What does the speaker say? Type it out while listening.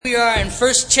We are in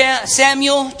 1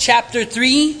 Samuel chapter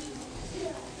 3.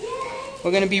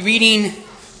 We're going to be reading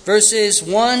verses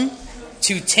 1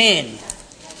 to 10.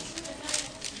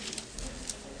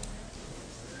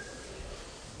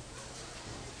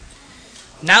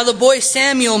 Now the boy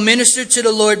Samuel ministered to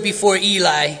the Lord before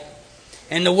Eli,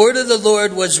 and the word of the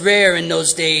Lord was rare in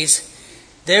those days.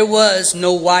 There was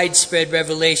no widespread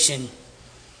revelation.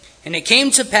 And it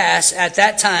came to pass at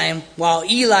that time, while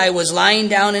Eli was lying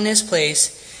down in his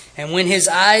place, and when his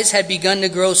eyes had begun to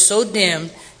grow so dim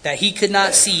that he could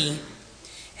not see,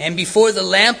 and before the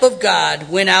lamp of God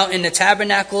went out in the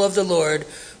tabernacle of the Lord,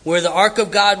 where the ark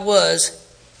of God was,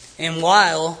 and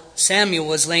while Samuel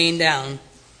was laying down,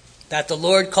 that the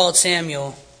Lord called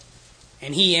Samuel,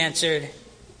 and he answered,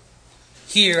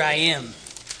 "Here I am."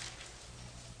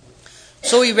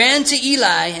 So he ran to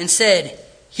Eli and said,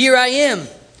 "Here I am,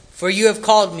 for you have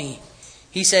called me."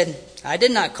 He said, "I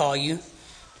did not call you.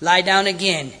 Lie down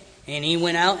again." And he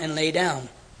went out and lay down.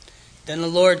 Then the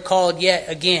Lord called yet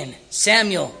again,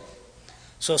 "Samuel."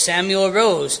 So Samuel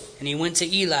arose, and he went to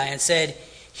Eli and said,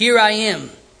 "Here I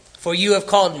am, for you have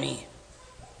called me."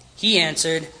 He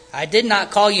answered, "I did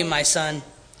not call you, my son.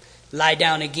 Lie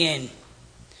down again."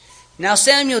 Now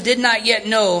Samuel did not yet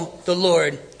know the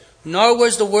Lord, nor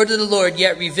was the word of the Lord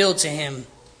yet revealed to him.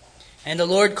 And the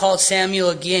Lord called Samuel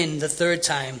again the third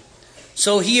time.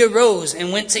 So he arose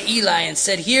and went to Eli and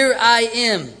said, "Here I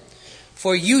am,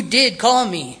 for you did call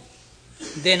me."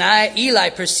 Then Eli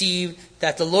perceived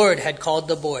that the Lord had called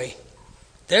the boy.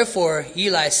 Therefore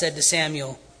Eli said to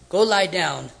Samuel, "Go lie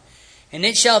down, and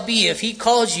it shall be, if he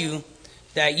calls you,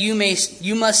 that you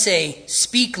must say,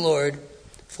 'Speak, Lord,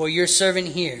 for your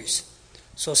servant hears.'"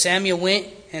 So Samuel went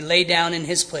and lay down in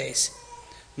his place.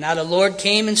 Now the Lord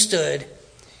came and stood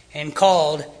and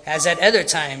called, as at other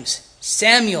times,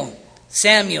 "Samuel,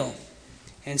 Samuel."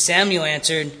 And Samuel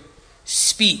answered,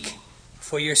 "Speak,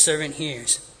 for your servant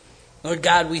hears." Lord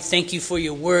God, we thank you for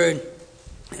your word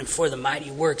and for the mighty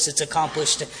works it's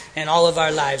accomplished in all of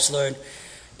our lives, Lord.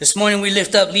 This morning we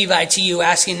lift up Levi to you,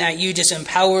 asking that you just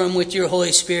empower him with your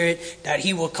Holy Spirit, that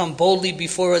he will come boldly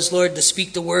before us, Lord, to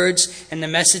speak the words and the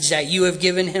message that you have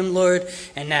given him, Lord,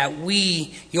 and that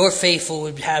we, your faithful,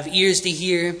 would have ears to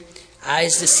hear,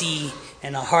 eyes to see,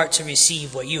 and a heart to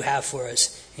receive what you have for us.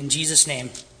 In Jesus'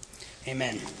 name,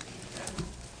 amen.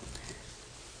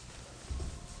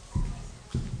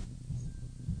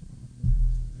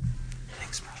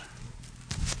 Thanks, brother.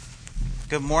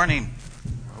 Good morning.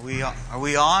 Are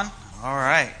we on? All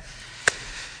right.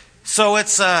 So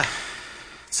it's a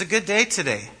good day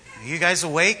today. Are you guys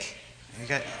awake?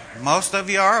 Most of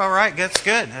you are? All right. That's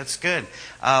good. That's good.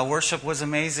 Worship was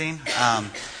amazing.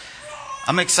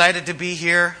 I'm excited to be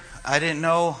here. I didn't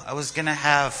know I was going to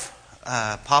have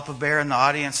Papa Bear in the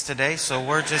audience today, so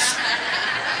we're just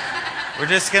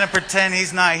going to pretend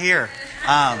he's not here.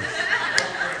 I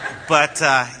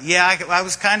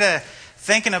was kind of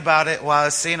thinking about it while I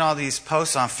was seeing all these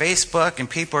posts on Facebook, and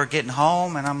people are getting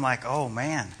home, and I'm like, oh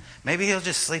man, maybe he'll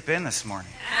just sleep in this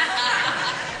morning.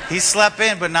 He slept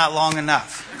in, but not long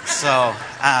enough. So,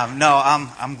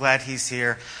 I'm glad he's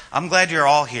here. I'm glad you're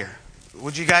all here.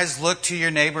 Would you guys look to your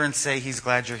neighbor and say, "He's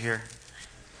glad you're here"?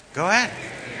 Go ahead.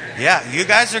 Yeah, you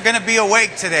guys are going to be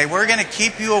awake today. We're going to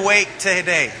keep you awake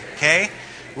today, okay?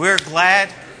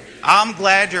 I'm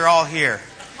glad you're all here,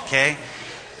 okay?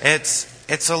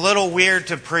 It's a little weird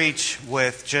to preach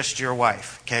with just your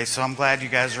wife, okay? So I'm glad you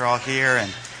guys are all here,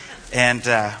 and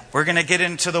we're going to get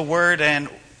into the Word, and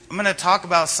I'm going to talk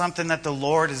about something that the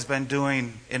Lord has been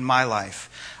doing in my life.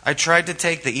 I tried to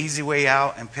take the easy way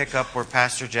out and pick up where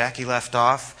Pastor Jackie left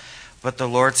off, but the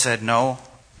Lord said, "No,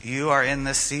 you are in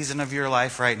this season of your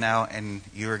life right now, and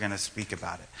you are going to speak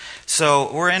about it."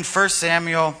 So we're in 1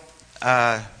 Samuel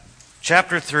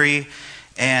chapter 3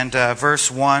 and verse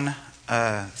 1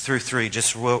 through 3,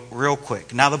 just real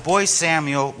quick. Now the boy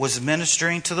Samuel was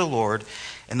ministering to the Lord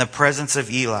in the presence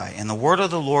of Eli, and the word of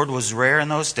the Lord was rare in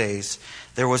those days.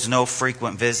 There was no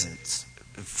frequent visions.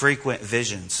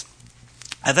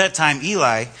 At that time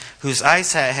Eli, whose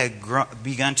eyes had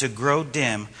begun to grow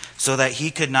dim so that he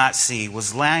could not see,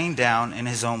 was lying down in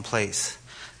his own place.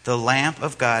 The lamp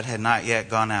of God had not yet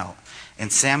gone out,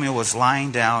 and Samuel was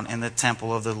lying down in the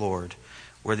temple of the Lord,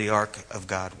 where the ark of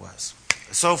God was.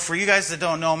 So for you guys that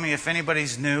don't know me, if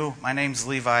anybody's new, my name's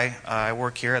Levi. I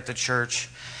work here at the church.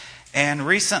 And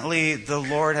recently the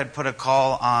Lord had put a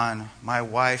call on my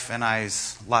wife and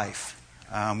I's life.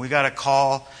 We got a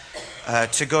call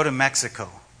to go to Mexico.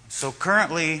 So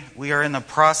currently we are in the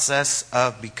process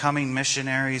of becoming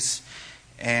missionaries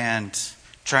and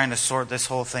trying to sort this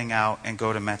whole thing out and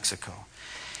go to Mexico.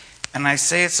 And I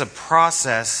say it's a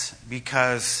process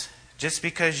because just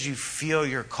because you feel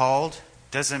you're called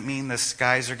doesn't mean the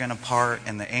skies are going to part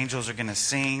and the angels are going to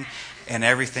sing and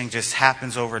everything just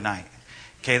happens overnight.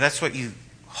 Okay, that's what you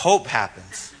hope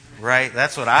happens, right?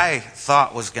 That's what I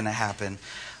thought was going to happen.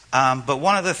 But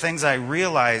one of the things I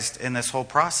realized in this whole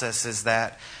process is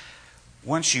that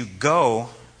once you go,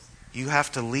 you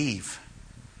have to leave.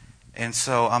 And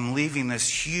so I'm leaving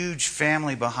this huge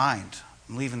family behind.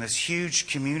 I'm leaving this huge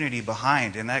community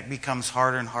behind. And that becomes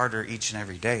harder and harder each and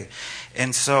every day.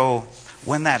 And so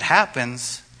when that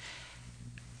happens,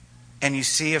 and you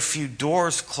see a few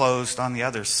doors closed on the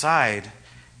other side,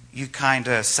 you kind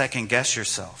of second guess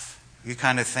yourself. You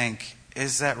kind of think,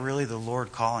 is that really the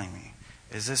Lord calling me?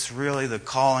 Is this really the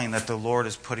calling that the Lord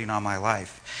is putting on my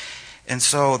life? And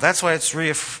so that's why it's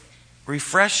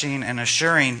refreshing and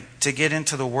assuring to get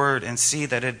into the Word and see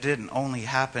that it doesn't only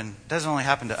happen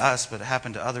to us, but it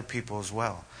happened to other people as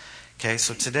well. Okay,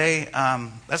 so today,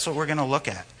 that's what we're going to look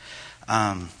at.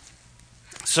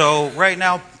 So right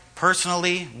now,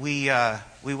 personally, we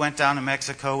went down to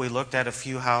Mexico. We looked at a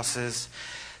few houses.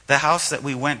 The house that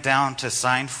we went down to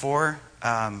sign for,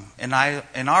 in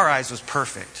our eyes, was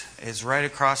perfect. It's right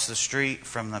across the street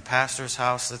from the pastor's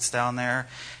house that's down there.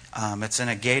 It's in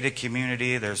a gated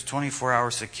community. There's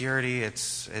 24-hour security.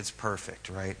 It's perfect,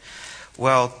 right?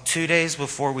 Well, 2 days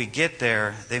before we get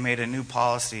there, they made a new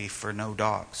policy for no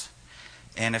dogs.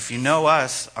 And if you know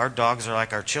us, our dogs are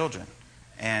like our children.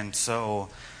 And so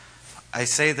I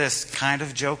say this kind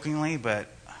of jokingly, but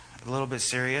a little bit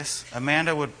serious.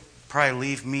 Amanda would probably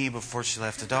leave me before she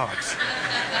left the dogs.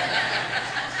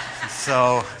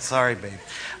 So, sorry, babe.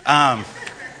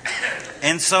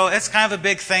 And so it's kind of a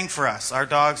big thing for us. Our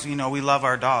dogs, we love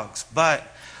our dogs. But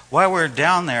while we're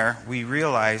down there, we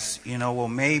realize, well,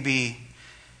 maybe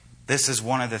this is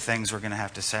one of the things we're going to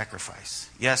have to sacrifice.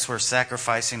 Yes, we're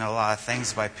sacrificing a lot of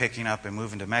things by picking up and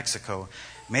moving to Mexico.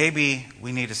 Maybe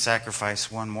we need to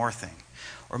sacrifice one more thing.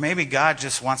 Or maybe God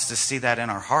just wants to see that in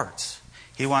our hearts.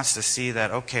 He wants to see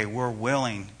that, okay, we're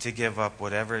willing to give up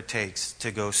whatever it takes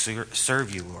to go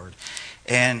serve you, Lord.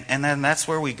 And then that's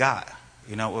where we got.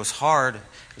 It was hard. It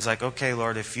was like, okay,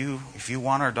 Lord, if you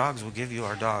want our dogs, we'll give you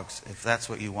our dogs, if that's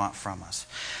what you want from us.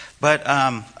 But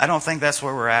I don't think that's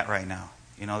where we're at right now.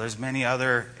 There's many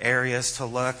other areas to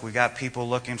look. We got people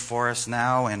looking for us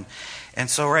now. And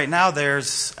so right now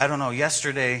there's,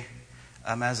 yesterday,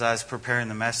 as I was preparing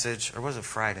the message, or was it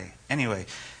Friday? Anyway,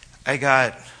 I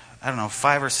got,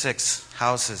 5 or 6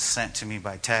 houses sent to me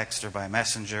by text or by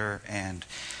messenger. And,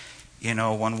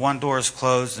 when one door is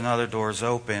closed, another door is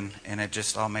open. And it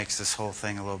just all makes this whole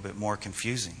thing a little bit more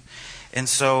confusing. And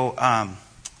so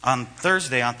on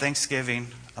Thursday, on Thanksgiving,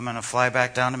 I'm going to fly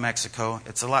back down to Mexico.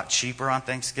 It's a lot cheaper on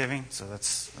Thanksgiving, so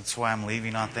that's why I'm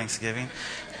leaving on Thanksgiving.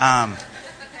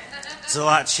 It's a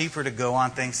lot cheaper to go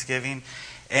on Thanksgiving.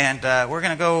 And I'm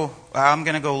going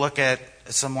to go look at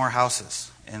some more houses.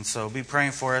 And so be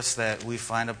praying for us that we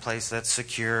find a place that's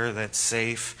secure, that's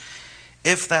safe,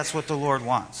 if that's what the Lord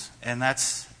wants. And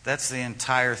that's the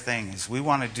entire thing, is we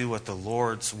want to do what the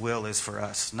Lord's will is for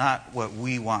us, not what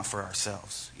we want for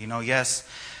ourselves. Yes,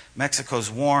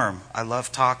 Mexico's warm. I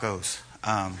love tacos.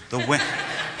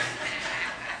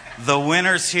 The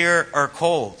winters here are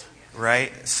cold,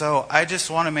 right? So I just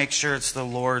want to make sure it's the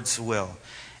Lord's will.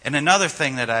 And another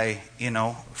thing that I,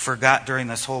 forgot during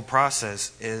this whole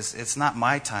process is it's not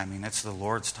my timing, it's the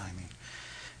Lord's timing.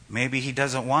 Maybe He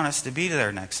doesn't want us to be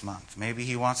there next month. Maybe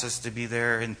He wants us to be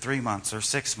there in 3 months or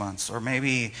 6 months. Or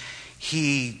maybe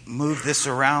He moved this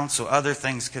around so other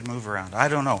things could move around. I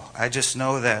don't know. I just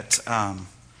know that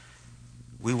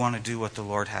we want to do what the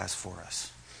Lord has for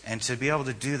us. And to be able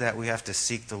to do that, we have to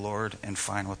seek the Lord and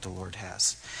find what the Lord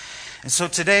has. And so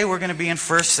today we're going to be in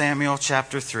 1 Samuel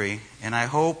chapter 3. And I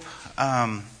hope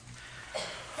I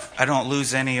don't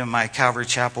lose any of my Calvary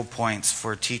Chapel points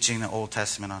for teaching the Old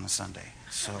Testament on a Sunday.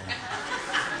 So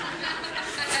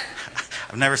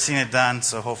I've never seen it done,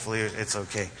 so hopefully it's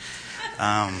okay.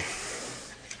 All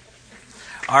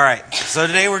right, so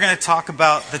today we're going to talk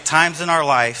about the times in our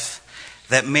life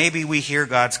that maybe we hear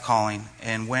God's calling.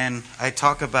 And when I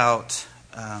talk about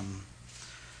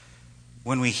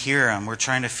when we hear Him, we're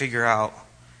trying to figure out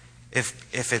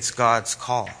if it's God's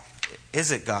call.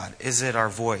 Is it God? Is it our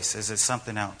voice? Is it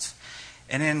something else?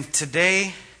 And in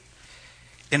today,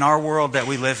 in our world that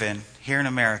we live in, here in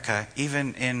America,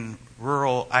 even in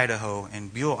rural Idaho, in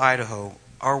Buell, Idaho,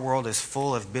 our world is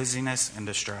full of busyness and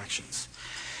distractions.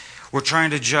 We're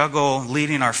trying to juggle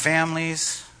leading our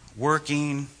families,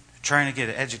 working, trying to get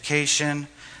an education.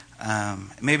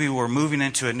 Maybe we're moving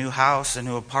into a new house, a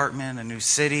new apartment, a new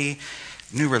city,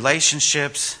 new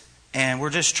relationships. And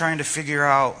we're just trying to figure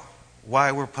out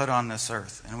why we're put on this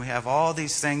earth. And we have all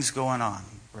these things going on,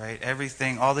 right?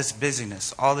 Everything, all this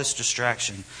busyness, all this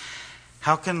distraction.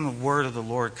 How can the word of the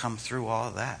Lord come through all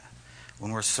of that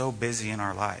when we're so busy in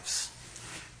our lives,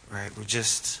 right?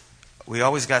 We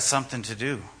always got something to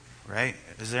do, right?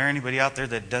 Is there anybody out there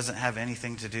that doesn't have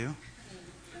anything to do?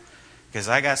 Because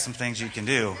I got some things you can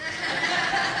do.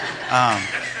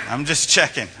 I'm just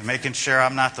checking, making sure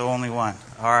I'm not the only one.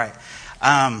 All right.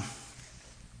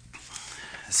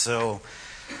 So,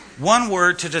 one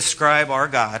word to describe our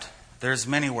God. There's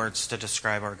many words to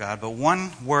describe our God, but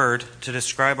one word to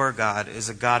describe our God is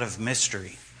a God of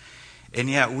mystery. And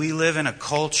yet we live in a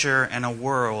culture and a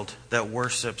world that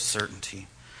worships certainty.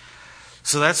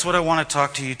 So that's what I want to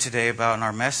talk to you today about in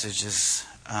our message is,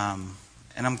 and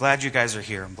I'm glad you guys are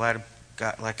here. I'm glad,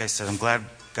 God, like I said, I'm glad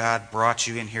God brought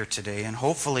you in here today. And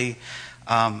hopefully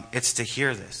it's to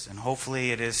hear this. And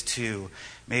hopefully it is to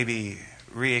maybe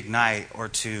reignite or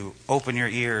to open your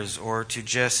ears or to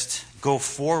just go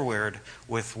forward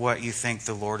with what you think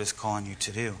the Lord is calling you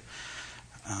to do.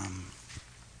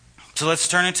 So let's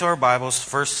turn into our Bibles,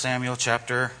 1 Samuel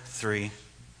chapter 3,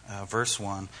 verse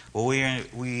 1. Well,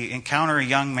 we encounter a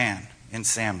young man in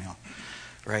Samuel,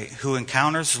 right, who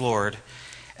encounters the Lord.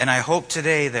 And I hope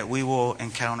today that we will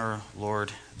encounter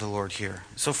the Lord here.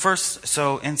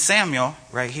 So in Samuel,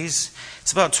 right,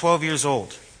 it's about 12 years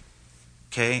old.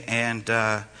 Okay, and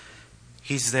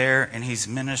he's there and he's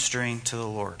ministering to the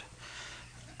Lord.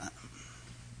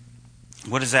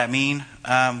 What does that mean?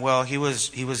 Well, he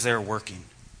was there working.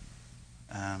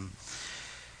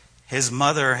 His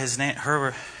mom's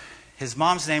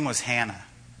name was Hannah,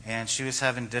 and she was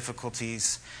having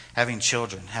difficulties having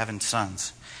children, having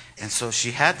sons. And so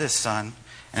she had this son,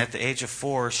 and at the age of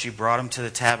 4, she brought him to the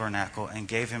tabernacle and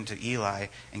gave him to Eli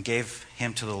and gave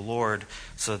him to the Lord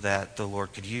so that the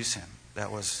Lord could use him.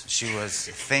 She was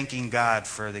thanking God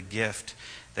for the gift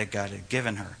that God had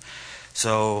given her.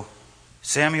 So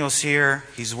Samuel's here,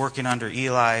 he's working under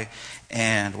Eli,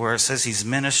 and where it says he's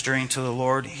ministering to the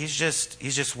Lord, he's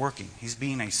just working. He's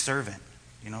being a servant.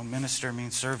 Minister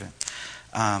means servant.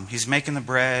 He's making the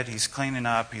bread, he's cleaning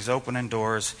up, he's opening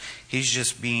doors. He's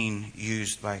just being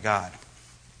used by God.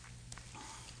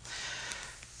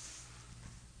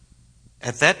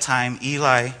 At that time,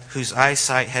 Eli, whose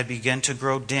eyesight had begun to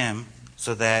grow dim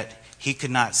so that he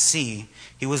could not see,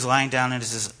 he was lying down in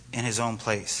his own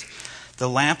place. The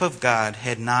lamp of God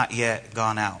had not yet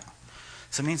gone out.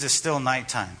 So it means it's still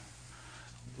nighttime.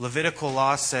 Levitical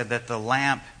law said that the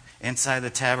lamp inside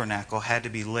the tabernacle had to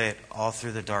be lit all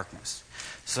through the darkness.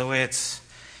 So it's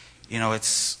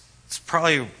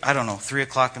probably, 3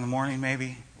 o'clock in the morning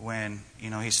maybe when,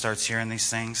 he starts hearing these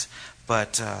things.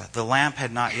 But the lamp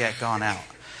had not yet gone out.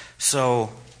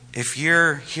 So if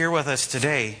you're here with us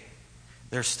today,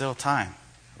 there's still time,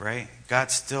 right?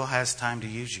 God still has time to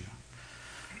use you,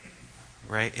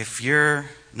 right? If you're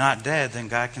not dead, then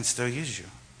God can still use you,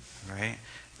 right?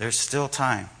 There's still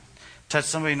time. Touch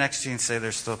somebody next to you and say,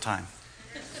 there's still time.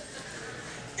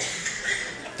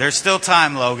 There's still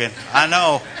time, Logan. I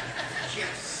know.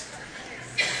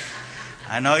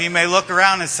 I know you may look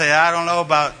around and say, I don't know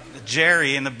about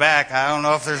Jerry in the back. I don't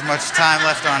know if there's much time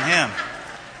left on him,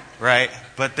 right?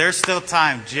 But there's still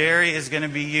time. Jerry is going to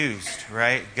be used,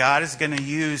 right? God is going to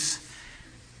use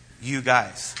you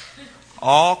guys.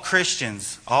 All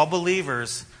Christians, all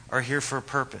believers are here for a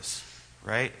purpose,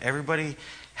 right? Everybody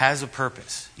has a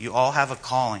purpose. You all have a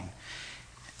calling.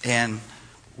 And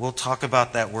we'll talk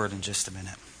about that word in just a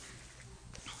minute.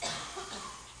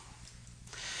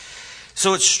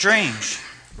 So it's strange,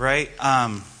 right?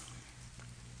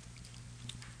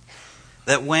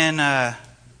 That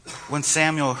when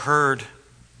Samuel heard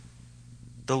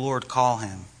the Lord call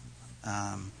him,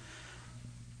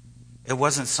 it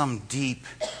wasn't some deep,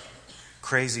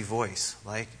 crazy voice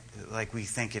like we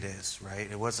think it is, right?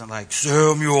 It wasn't like,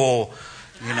 Samuel,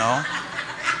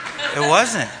 It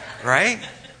wasn't, right?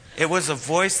 It was a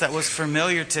voice that was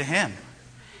familiar to him.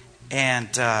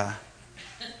 And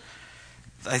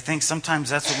I think sometimes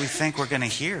that's what we think we're going to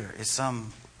hear, is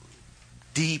some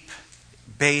deep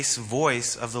bass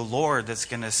voice of the Lord that's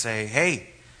going to say, hey,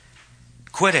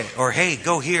 quit it, or hey,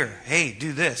 go here, hey,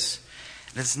 do this.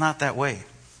 And it's not that way.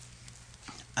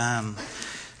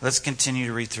 Let's continue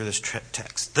to read through this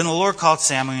text. Then the Lord called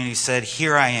Samuel and he said,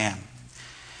 here I am.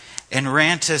 And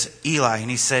ran to Eli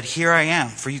and he said, here I am,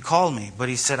 for you called me. But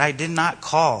he said, I did not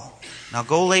call. Now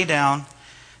go lay down.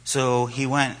 So he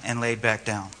went and laid back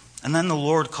down. And then the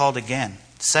Lord called again,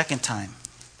 second time,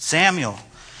 Samuel.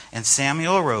 And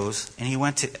Samuel arose and he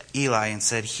went to Eli and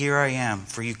said, here I am,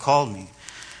 for you called me.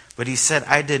 But he said,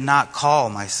 I did not call,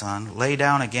 my son. Lay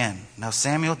down again. Now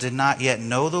Samuel did not yet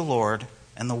know the Lord,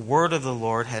 and the word of the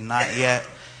Lord had not yet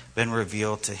been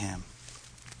revealed to him.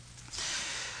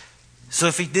 So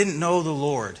if he didn't know the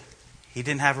Lord, he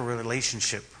didn't have a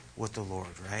relationship with the Lord,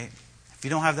 right? If you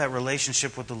don't have that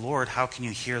relationship with the Lord, how can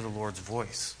you hear the Lord's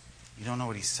voice? You don't know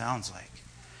what he sounds like.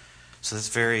 So it's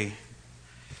very,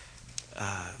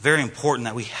 very important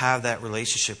that we have that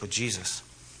relationship with Jesus.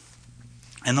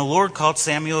 And the Lord called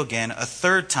Samuel again a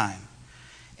third time.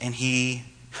 And he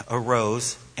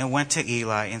arose and went to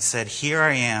Eli and said, "Here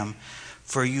I am,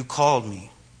 for you called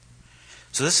me."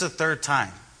 So this is the third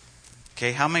time.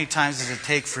 Okay, how many times does it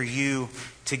take for you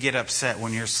to get upset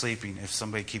when you're sleeping if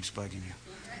somebody keeps bugging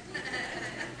you?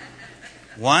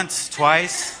 Once,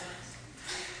 twice,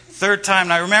 third time.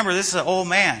 Now remember, this is an old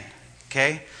man.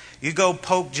 Okay, you go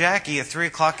poke Jackie at 3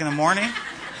 o'clock in the morning,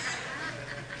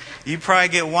 you probably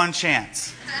get one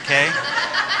chance. Okay,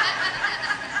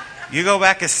 you go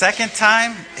back a second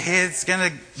time, he's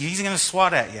gonna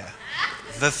swat at you.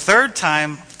 The third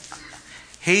time,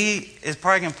 he is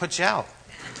probably gonna put you out.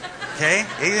 Okay,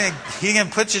 he's gonna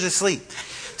put you to sleep.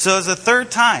 So it's the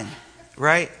third time,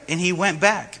 right? And he went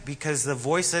back because the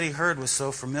voice that he heard was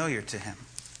so familiar to him.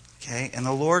 Okay, and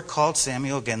the Lord called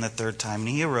Samuel again the third time, and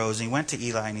he arose and he went to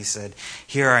Eli and he said,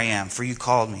 "Here I am, for you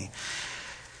called me."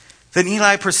 Then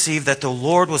Eli perceived that the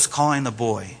Lord was calling the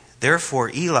boy. Therefore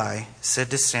Eli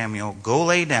said to Samuel, "Go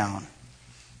lay down,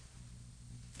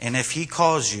 and if he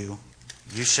calls you,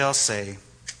 you shall say,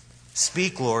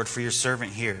 'Speak, Lord, for your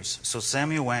servant hears.'" So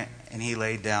Samuel went and he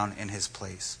laid down in his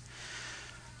place.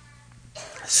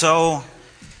 So,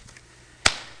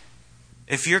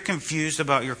 if you're confused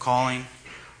about your calling,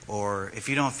 or if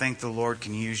you don't think the Lord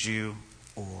can use you,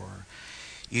 or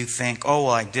you think, "Oh,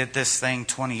 well, I did this thing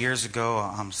 20 years ago,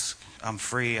 I'm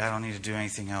free, I don't need to do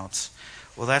anything else."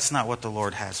 Well, that's not what the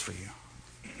Lord has for you,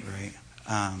 right?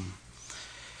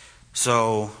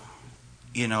 So,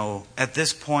 at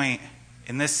this point,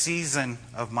 in this season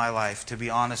of my life, to be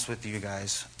honest with you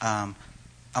guys, I'm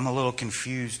a little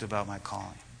confused about my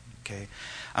calling, okay?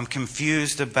 I'm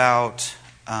confused about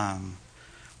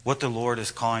what the Lord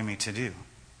is calling me to do.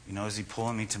 Is he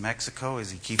pulling me to Mexico?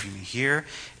 Is he keeping me here?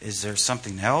 Is there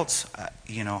something else? I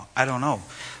don't know.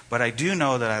 But I do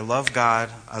know that I love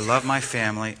God, I love my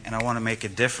family, and I want to make a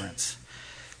difference.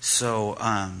 So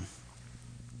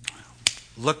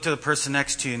look to the person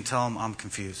next to you and tell them, "I'm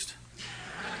confused."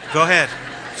 Go ahead.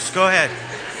 Just go ahead.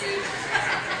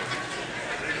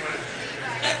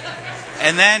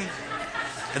 And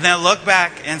then look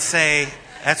back and say,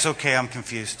 "That's okay, I'm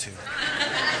confused too."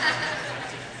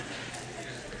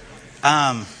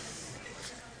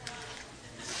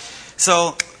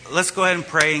 So let's go ahead and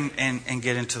pray and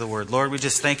get into the Word. Lord, we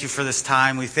just thank you for this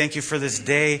time. We thank you for this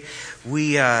day.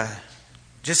 We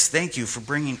just thank you for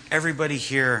bringing everybody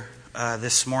here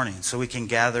this morning so we can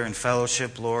gather in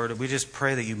fellowship, Lord. We just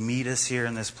pray that you meet us here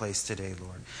in this place today,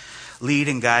 Lord. Lead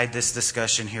and guide this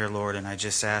discussion here, Lord. And I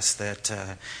just ask that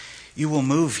you will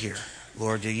move here,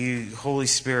 Lord. That you, Holy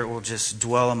Spirit, will just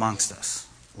dwell amongst us,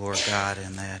 Lord God,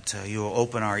 and that you will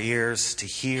open our ears to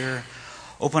hear,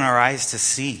 open our eyes to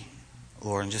see,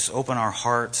 Lord, and just open our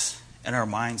hearts and our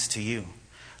minds to you.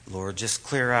 Lord, just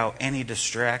clear out any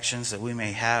distractions that we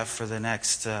may have for the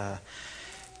next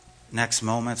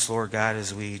moments, Lord God,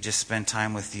 as we just spend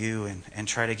time with you and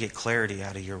try to get clarity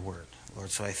out of your word,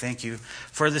 Lord. So I thank you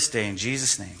for this day. In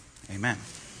Jesus' name, amen.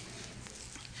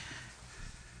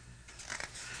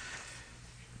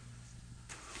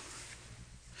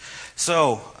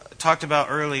 So, talked about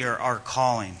earlier our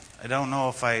calling. I don't know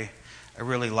if I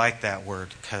really like that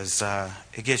word because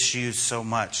it gets used so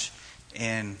much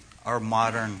in our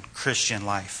modern Christian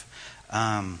life.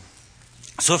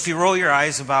 So if you roll your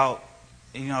eyes a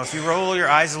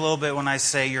little bit when I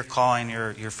say you're calling,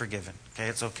 you're forgiven. Okay,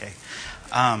 it's okay.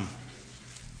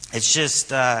 It's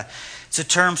just it's a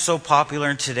term so popular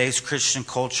in today's Christian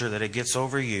culture that it gets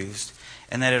overused,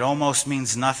 and that it almost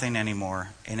means nothing anymore.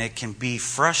 And it can be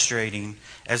frustrating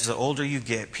as the older you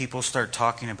get. People start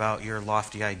talking about your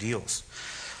lofty ideals,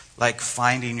 like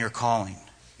finding your calling.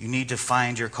 You need to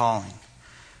find your calling.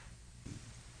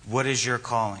 What is your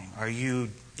calling? Are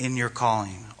you in your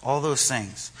calling? All those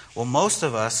things. Well, most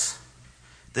of us,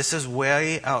 this is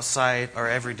way outside our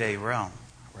everyday realm,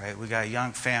 right? We got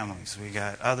young families. We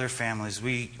got other families.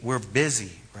 We're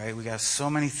busy, right? We got so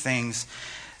many things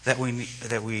that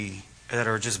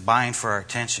are just vying for our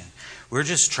attention. We're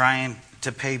just trying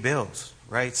to pay bills,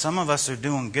 right? Some of us are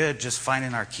doing good just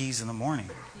finding our keys in the morning,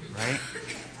 right?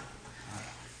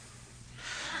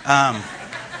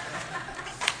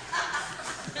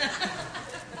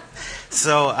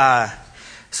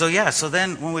 So So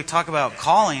then when we talk about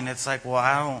calling, it's like, well,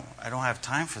 I don't have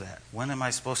time for that. When am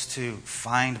I supposed to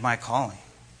find my calling,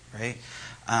 right?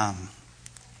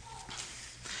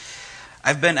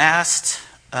 I've been asked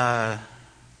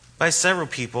by several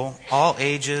people, all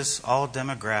ages, all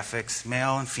demographics,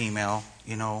 male and female,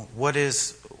 what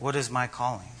is my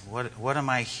calling? What am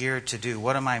I here to do?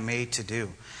 What am I made to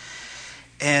do?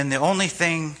 And the only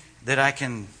thing that I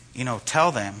can,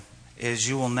 tell them is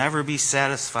you will never be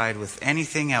satisfied with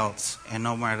anything else. And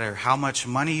no matter how much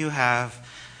money you have,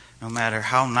 no matter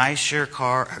how nice your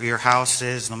house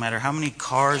is, no matter how many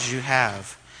cars you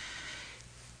have,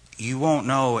 you won't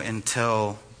know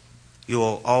until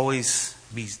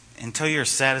until you're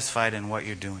satisfied in what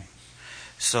you're doing.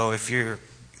 So if you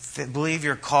believe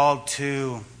you're called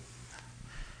to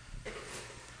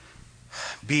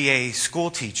be a school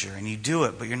teacher and you do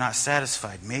it, but you're not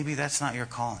satisfied, maybe that's not your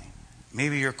calling.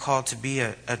 Maybe you're called to be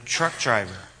a truck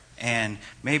driver, and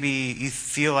maybe you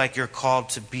feel like you're called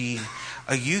to be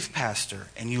a youth pastor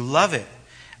and you love it.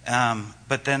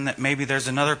 But then maybe there's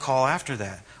another call after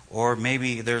that, or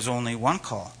maybe there's only one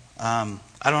call. I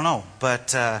don't know,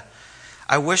 but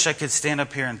I wish I could stand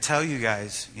up here and tell you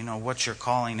guys, what your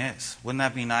calling is. Wouldn't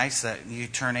that be nice that you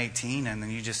turn 18 and then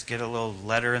you just get a little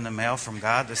letter in the mail from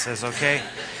God that says, okay,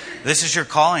 this is your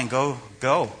calling, go,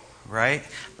 right?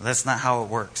 But that's not how it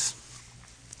works.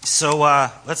 So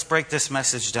let's break this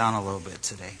message down a little bit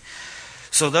today.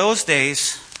 So those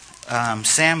days,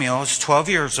 Samuel was 12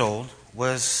 years old,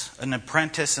 was an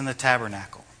apprentice in the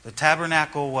tabernacle. The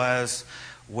tabernacle was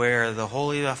where the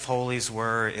Holy of Holies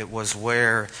were. It was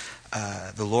where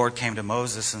the Lord came to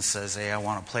Moses and says, hey, I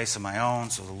want a place of my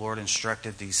own. So the Lord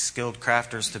instructed these skilled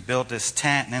crafters to build this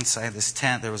tent. And inside this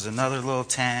tent, there was another little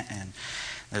tent. And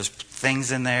there's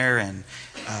things in there. And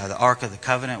the Ark of the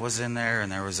Covenant was in there. And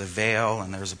there was a veil.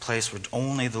 And there was a place where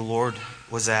only the Lord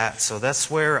was at. So that's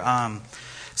where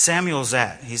Samuel's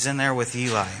at. He's in there with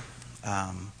Eli.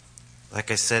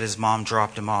 Like I said, his mom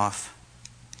dropped him off.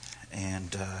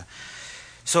 And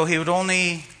so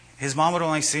his mom would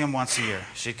only see him once a year.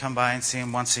 She'd come by and see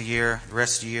him once a year. The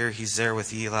rest of the year, he's there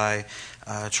with Eli,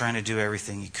 trying to do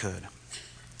everything he could.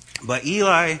 But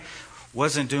Eli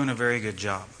wasn't doing a very good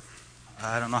job.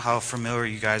 I don't know how familiar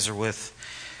you guys are with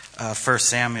 1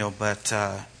 Samuel, but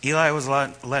Eli was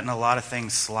letting a lot of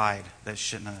things slide that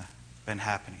shouldn't have been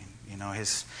happening.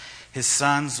 His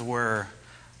sons were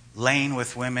laying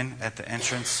with women at the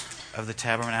entrance of the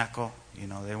tabernacle.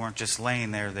 They weren't just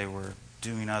laying there, they were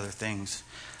doing other things.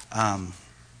 I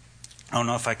don't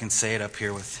know if I can say it up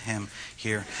here with him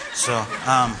here. So,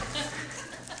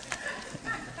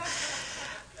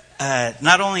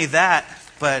 not only that,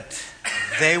 but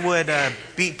they would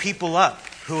beat people up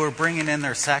who were bringing in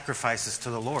their sacrifices to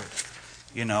the Lord.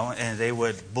 And they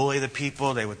would bully the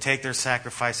people. They would take their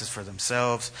sacrifices for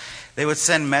themselves. They would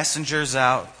send messengers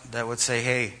out that would say,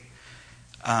 hey,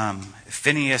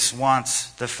 Phineas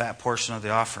wants the fat portion of the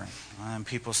offering. And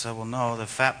people said, well, no, the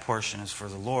fat portion is for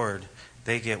the Lord.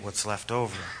 They get what's left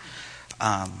over.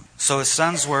 So his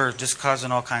sons were just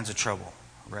causing all kinds of trouble,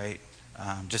 right?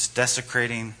 Just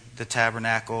desecrating the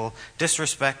tabernacle,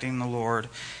 disrespecting the Lord.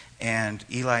 And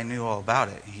Eli knew all about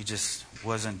it. He just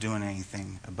wasn't doing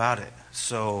anything about it.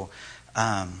 So,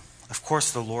 of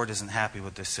course, the Lord isn't happy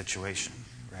with this situation,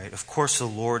 right? Of course, the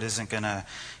Lord isn't going to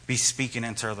be speaking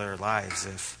into their lives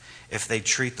if they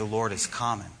treat the Lord as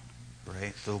common,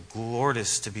 right? The Lord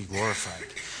is to be glorified.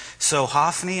 So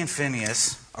Hophni and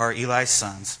Phinehas are Eli's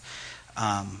sons.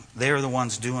 They are the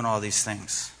ones doing all these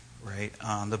things, right?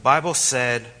 The Bible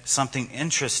said something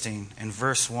interesting in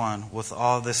verse 1 with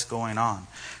all this going on,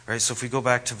 right? So if we go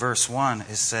back to verse 1,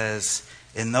 it says,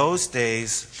 in those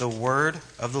days, the word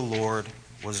of the Lord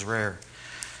was rare.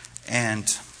 And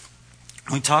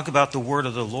when we talk about the word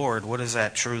of the Lord, what does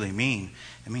that truly mean?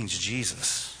 It means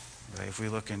Jesus, right? If we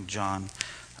look in John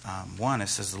 1, it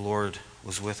says the Lord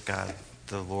was with God.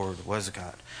 The Lord was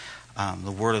God.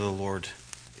 The word of the Lord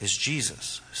is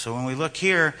Jesus. So when we look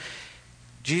here,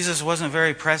 Jesus wasn't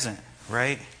very present,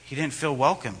 right? He didn't feel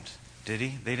welcomed, did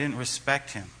he? They didn't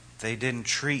respect him. They didn't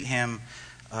treat him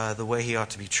the way he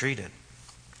ought to be treated.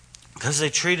 Because they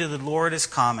treated the Lord as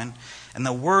common, and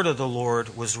the word of the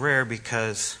Lord was rare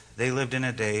because they lived in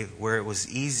a day where it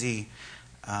was easy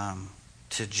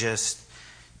to just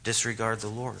disregard the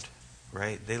Lord,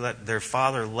 right? Their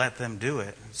father let them do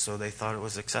it, so they thought it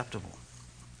was acceptable.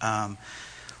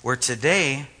 Where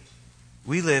today,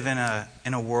 we live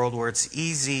in a world where it's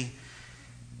easy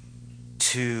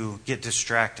to get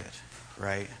distracted,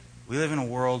 right? We live in a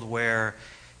world where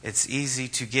it's easy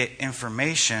to get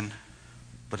information,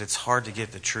 but it's hard to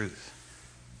get the truth.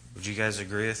 Would you guys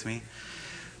agree with me?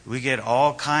 We get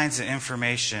all kinds of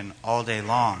information all day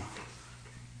long,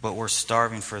 but we're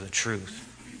starving for the truth.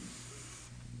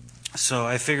 So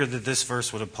I figured that this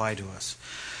verse would apply to us.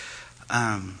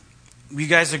 You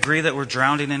guys agree that we're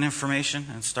drowning in information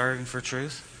and starving for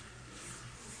truth?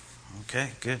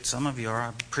 Okay, good. Some of you are. I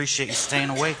appreciate you staying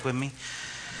awake with me.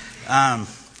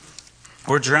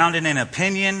 We're drowning in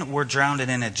opinion, we're drowning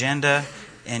in agenda,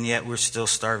 and yet we're still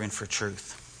starving for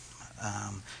truth.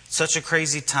 Such a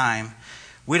crazy time.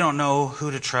 We don't know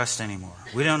who to trust anymore.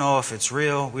 We don't know if it's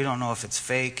real. We don't know if it's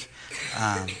fake.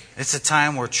 It's a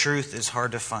time where truth is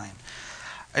hard to find.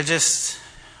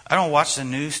 I don't watch the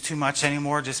news too much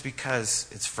anymore just because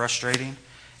it's frustrating.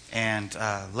 And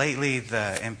lately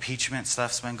the impeachment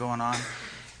stuff's been going on.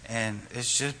 And it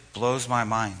just blows my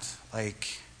mind.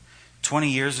 Like 20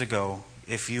 years ago,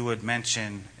 if you would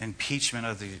mention impeachment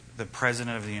of the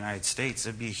President of the United States,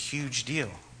 it'd be a huge deal,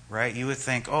 right? You would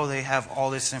think, oh, they have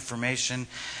all this information.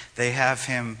 They have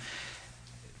him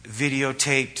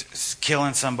videotaped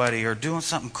killing somebody or doing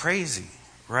something crazy,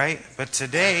 right? But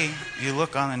today, you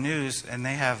look on the news and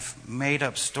they have made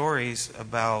up stories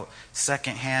about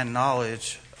secondhand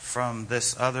knowledge from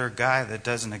this other guy that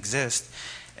doesn't exist.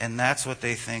 And that's what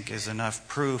they think is enough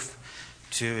proof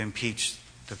to impeach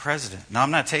the president. Now,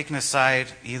 I'm not taking a side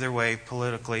either way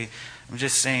politically. I'm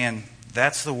just saying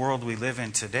that's the world we live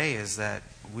in today, is that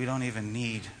we don't even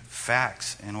need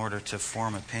facts in order to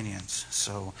form opinions.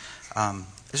 So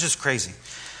it's just crazy.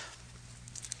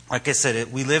 Like I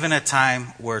said, we live in a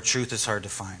time where truth is hard to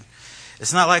find.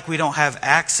 It's not like we don't have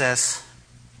access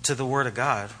to the Word of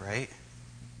God, right?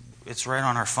 It's right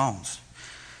on our phones.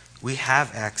 We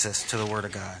have access to the Word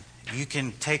of God. You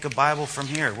can take a Bible from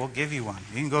here. We'll give you one.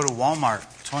 You can go to Walmart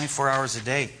 24 hours a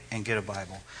day and get a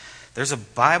Bible. There's a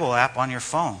Bible app on your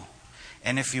phone.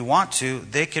 And if you want to,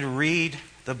 they could read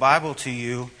the Bible to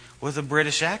you with a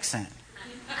British accent.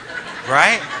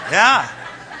 Right? Yeah.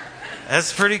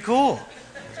 That's pretty cool.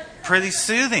 Pretty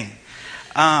soothing.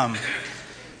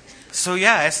 So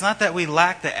yeah, it's not that we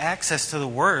lack the access to the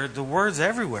Word. The Word's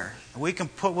everywhere. We can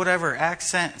put whatever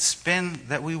accent, spin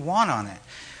that we want on it.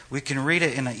 We can read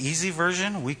it in an easy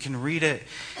version. We can read it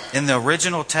in the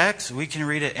original text. We can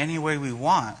read it any way we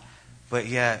want. But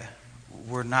yet,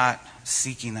 we're not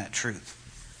seeking that truth.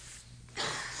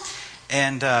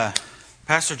 And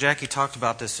Pastor Jackie talked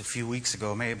about this a few weeks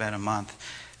ago, maybe about a month.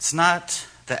 It's not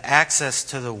the access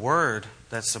to the Word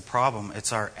that's the problem.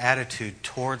 It's our attitude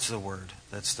towards the Word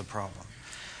that's the problem.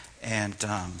 And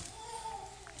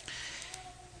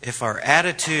if our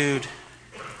attitude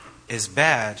is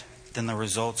bad, then the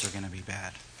results are going to be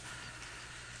bad.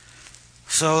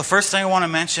 So the first thing I want to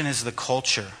mention is the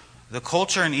culture. The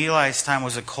culture in Eli's time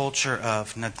was a culture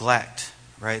of neglect,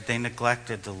 right? They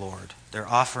neglected the Lord. Their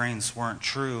offerings weren't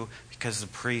true because the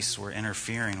priests were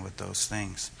interfering with those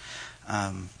things.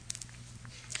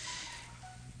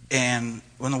 And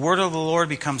when the word of the Lord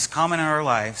becomes common in our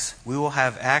lives, we will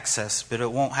have access, but it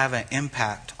won't have an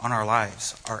impact on our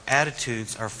lives. Our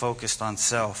attitudes are focused on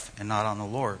self and not on the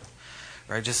Lord.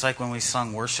 Right? Just like when we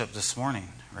sung worship this morning,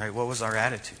 right? What was our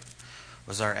attitude?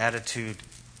 Was our attitude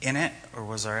in it, or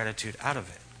was our attitude out of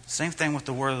it? Same thing with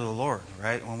the word of the Lord,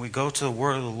 right? When we go to the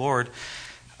word of the Lord,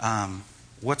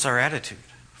 what's our attitude?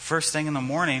 First thing in the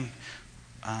morning,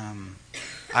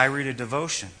 I read a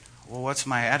devotion. Well, what's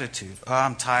my attitude? Oh,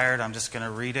 I'm tired, I'm just going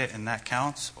to read it and that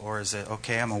counts? Or is it,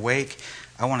 okay, I'm awake,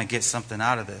 I want to get something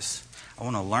out of this. I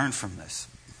want to learn from this.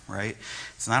 Right?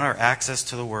 It's not our access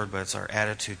to the Word, but it's our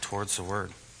attitude towards the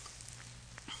Word.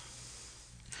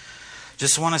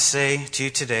 Just want to say to you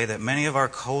today that many of our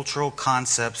cultural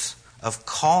concepts of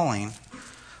calling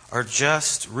are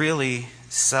just really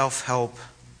self-help,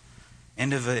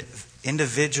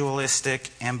 individualistic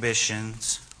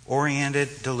ambitions,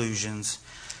 oriented delusions,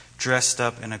 dressed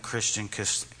up in a Christian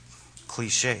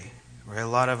cliche. Right? A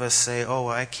lot of us say, oh,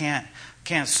 I can't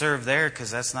serve there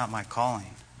because that's not my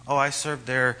calling. Oh, I served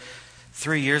there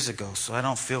 3 years ago, so I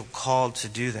don't feel called to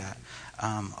do that.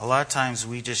 A lot of times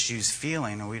we just use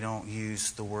feeling and we don't use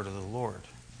the word of the Lord.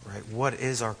 Right? What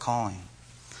is our calling?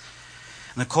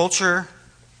 And the culture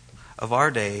of our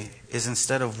day is,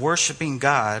 instead of worshiping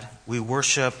God, we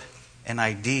worship an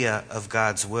idea of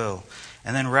God's will.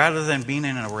 And then rather than being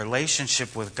in a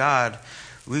relationship with God,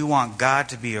 we want God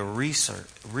to be a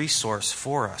resource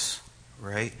for us,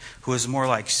 right? Who is more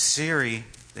like Siri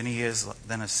than he is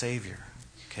than a Savior.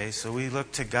 Okay, so we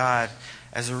look to God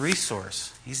as a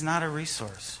resource. He's not a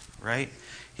resource, right?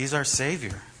 He's our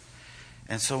Savior.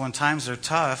 And so when times are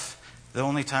tough, the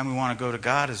only time we want to go to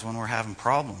God is when we're having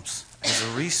problems. As a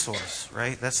resource,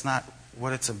 right? That's not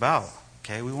what it's about.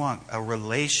 Okay, we want a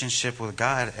relationship with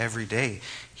God every day.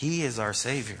 He is our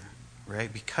Savior,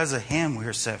 right? Because of him, we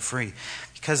are set free.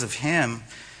 Because of him,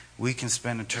 we can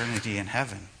spend eternity in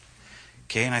heaven.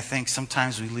 Okay, and I think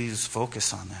sometimes we lose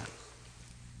focus on that.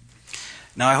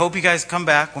 Now, I hope you guys come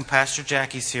back when Pastor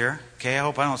Jackie's here. Okay, I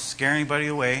hope I don't scare anybody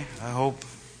away. I hope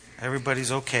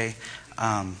everybody's okay.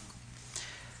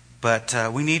 But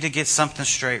we need to get something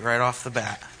straight right off the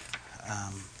bat.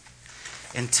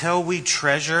 Until we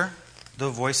treasure the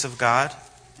voice of God,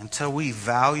 until we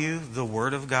value the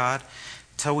Word of God,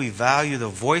 until we value the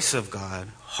voice of God,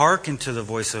 hearken to the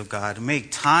voice of God,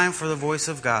 make time for the voice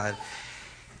of God,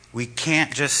 we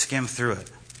can't just skim through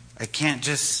it. I can't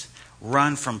just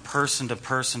run from person to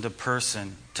person to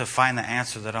person to find the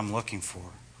answer that I'm looking for,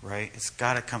 right? It's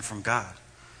got to come from God.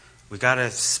 We got to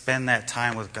spend that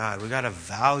time with God. We got to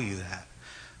value that.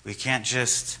 We can't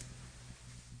just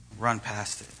run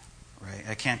past it, right?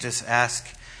 I can't just ask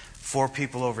 4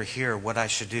 people over here what I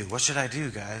should do. What should I do,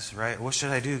 guys, right? What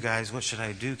should I do, guys? What should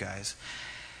I do, guys?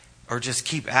 Or just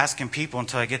keep asking people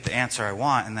until I get the answer I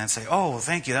want and then say, oh, well,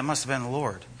 thank you, that must have been the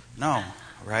Lord. No,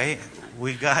 right?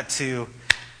 We got to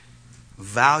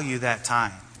value that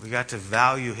time. We got to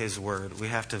value His Word. We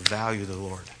have to value the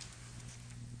Lord.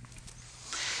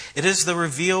 It is the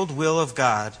revealed will of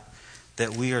God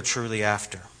that we are truly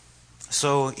after.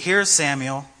 So here's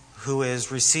Samuel, who is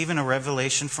receiving a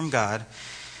revelation from God.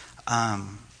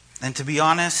 And to be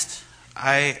honest,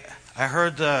 I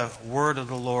heard the word of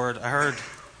the Lord. I heard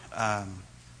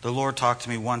the Lord talk to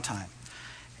me one time.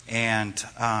 And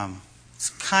it's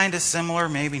kind of similar,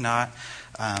 maybe not.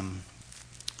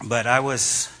 But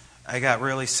I got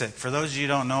really sick. For those of you who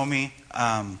don't know me,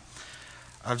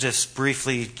 I'll just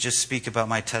briefly speak about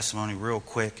my testimony real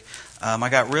quick. I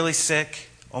got really sick,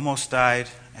 almost died.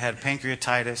 I had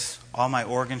pancreatitis. All my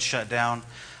organs shut down.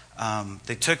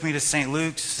 They took me to St.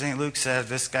 Luke's. St. Luke said,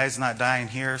 this guy's not dying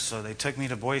here, so they took me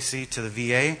to Boise to the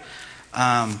VA.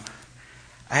 I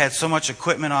had so much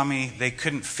equipment on me, they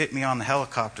couldn't fit me on the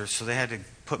helicopter, so they had to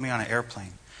put me on an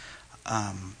airplane.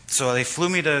 So they flew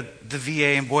me to the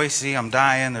VA in Boise. I'm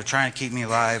dying. They're trying to keep me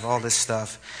alive, all this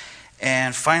stuff.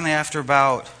 And finally, after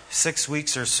about 6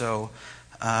 weeks or so,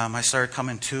 I started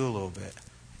coming to a little bit.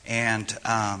 And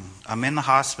I'm in the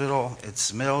hospital.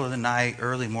 It's middle of the night,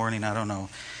 early morning, I don't know.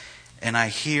 And I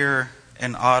hear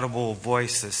an audible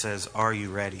voice that says, "Are you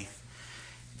ready?"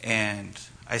 And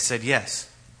I said, "Yes."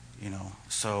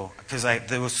 So because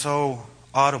it was so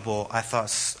audible, I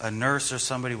thought a nurse or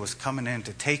somebody was coming in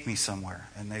to take me somewhere.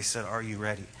 And they said, "Are you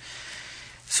ready?"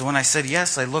 So when I said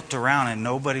yes, I looked around and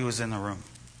nobody was in the room.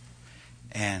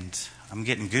 And I'm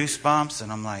getting goosebumps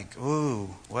and I'm like,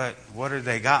 ooh, what are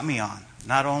they got me on?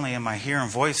 Not only am I hearing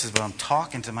voices, but I'm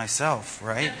talking to myself,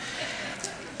 right?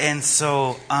 And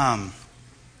so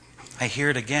I hear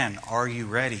it again, "Are you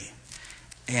ready?"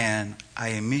 And I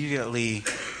immediately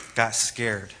got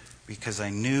scared because I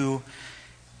knew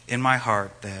in my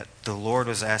heart that the Lord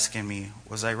was asking me,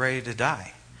 was I ready to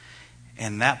die?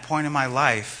 And that point in my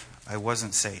life, I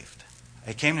wasn't saved.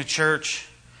 I came to church,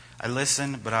 I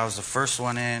listened, but I was the first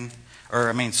one in,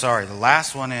 the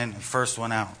last one in, and first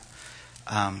one out.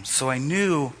 So I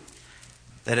knew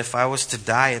that if I was to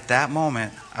die at that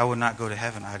moment, I would not go to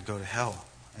heaven, I'd go to hell.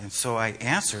 And so I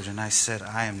answered and I said,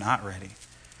 "I am not ready.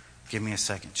 Give me a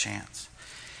second chance."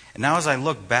 And now as I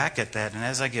look back at that, and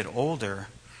as I get older,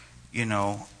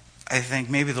 I think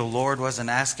maybe the Lord wasn't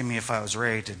asking me if I was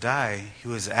ready to die. He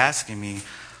was asking me,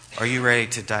 are you ready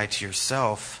to die to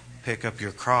yourself, pick up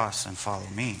your cross, and follow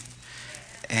me?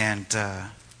 And,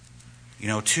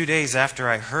 2 days after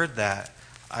I heard that,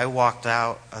 I walked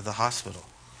out of the hospital.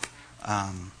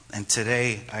 And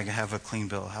today I have a clean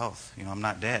bill of health. I'm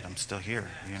not dead. I'm still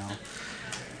here.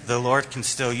 The Lord can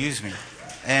still use me.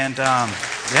 And,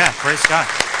 praise God.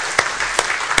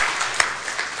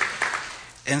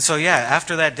 And so,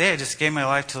 after that day, I just gave my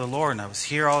life to the Lord. And I was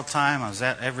here all the time. I was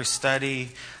at every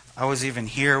study. I was even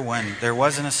here when there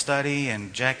wasn't a study.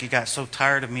 And Jackie got so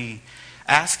tired of me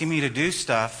asking me to do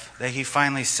stuff that he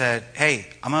finally said, "Hey,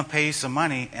 I'm going to pay you some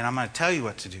money and I'm going to tell you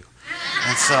what to do."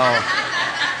 And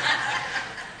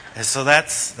so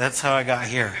that's how I got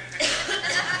here.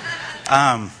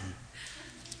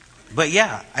 But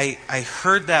I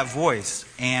heard that voice,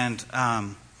 and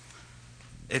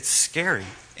it's scary.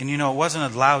 And it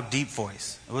wasn't a loud, deep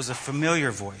voice. It was a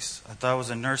familiar voice. I thought it was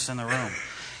a nurse in the room.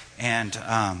 And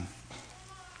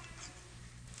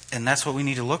that's what we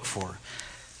need to look for.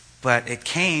 But it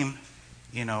came,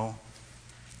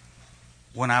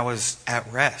 when I was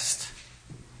at rest.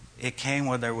 It came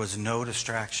when there was no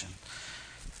distraction.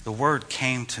 The word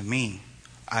came to me.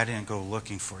 I didn't go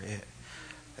looking for it.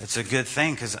 It's a good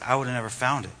thing because I would have never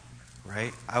found it,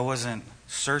 right? I wasn't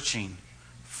searching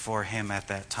for him at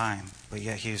that time, but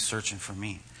yet he was searching for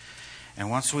me. And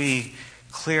once we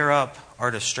clear up our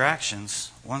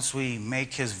distractions, once we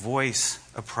make his voice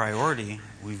a priority,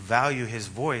 we value his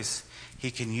voice, he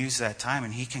can use that time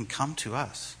and he can come to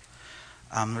us.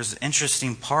 There's an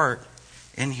interesting part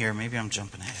in here. Maybe I'm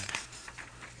jumping ahead.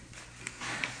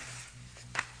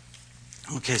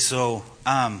 Okay, so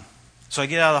I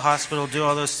get out of the hospital, do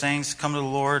all those things, come to the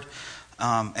Lord,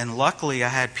 and luckily I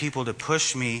had people to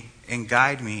push me and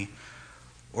guide me,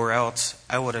 or else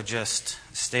I would have just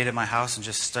stayed at my house and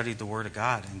just studied the Word of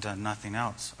God and done nothing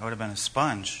else. I would have been a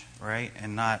sponge, right,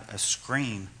 and not a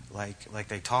screen like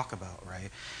they talk about, right?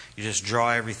 You just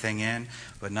draw everything in,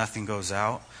 but nothing goes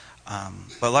out.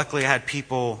 But luckily I had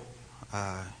people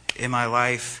in my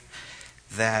life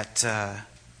that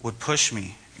would push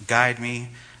me, guide me,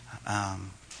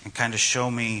 and kind of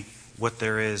show me what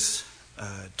there is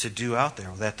to do out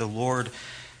there. That the Lord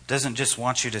doesn't just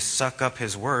want you to suck up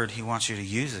His Word. He wants you to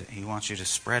use it. He wants you to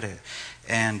spread it.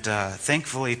 And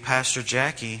thankfully, Pastor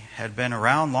Jackie had been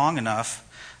around long enough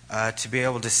to be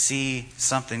able to see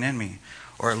something in me.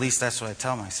 Or at least that's what I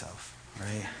tell myself,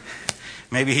 right?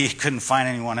 Maybe he couldn't find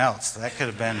anyone else. That could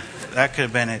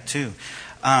have been it too.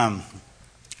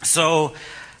 So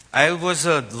I was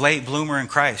a late bloomer in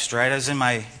Christ, right? I was in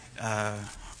my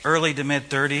early to mid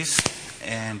 30s,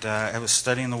 and I was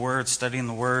studying the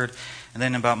Word, and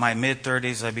then about my mid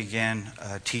 30s, I began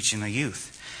teaching the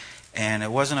youth. And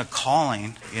it wasn't a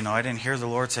calling, I didn't hear the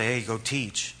Lord say, "Hey, go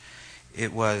teach."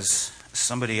 It was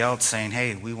somebody else saying,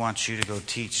 "Hey, we want you to go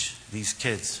teach these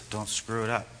kids. Don't screw it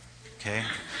up." Okay?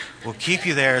 We'll keep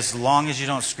you there as long as you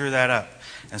don't screw that up.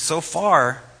 And so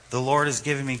far, the Lord has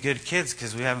given me good kids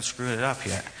because we haven't screwed it up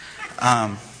yet.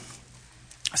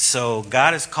 So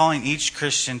God is calling each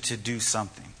Christian to do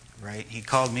something, right? He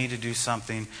called me to do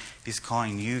something. He's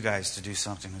calling you guys to do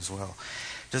something as well.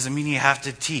 Doesn't mean you have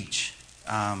to teach.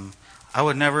 I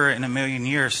would never in a million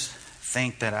years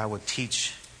think that I would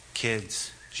teach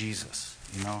kids Jesus.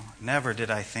 Never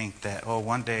did I think that,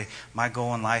 one day my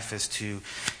goal in life is to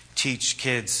teach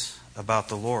kids about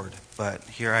the Lord. But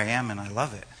here I am and I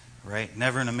love it, right?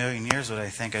 Never in a million years would I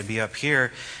think I'd be up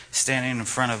here standing in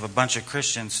front of a bunch of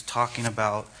Christians talking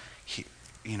about,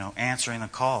 answering the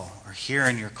call or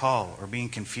hearing your call or being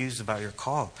confused about your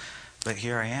call. But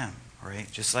here I am, right?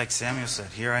 Just like Samuel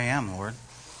said, "Here I am, Lord."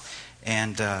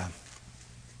 And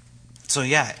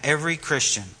every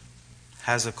Christian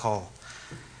has a call.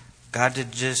 God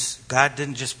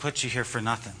didn't just put you here for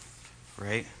nothing,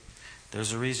 right?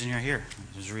 There's a reason you're here.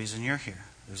 There's a reason you're here.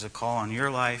 There's a call on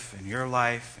your life and your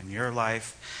life and your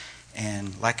life.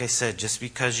 And like I said, just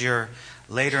because you're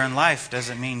later in life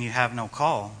doesn't mean you have no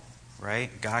call, right?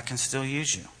 God can still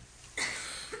use you.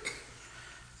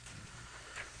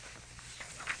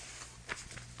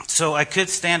 So I could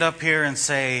stand up here and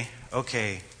say,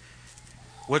 "Okay,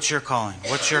 what's your calling?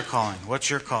 What's your calling? What's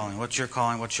your calling? What's your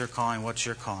calling? What's your calling? What's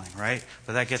your calling?" Right?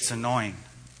 But that gets annoying,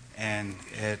 and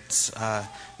it's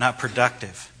not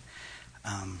productive.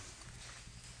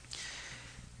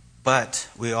 But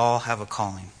we all have a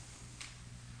calling.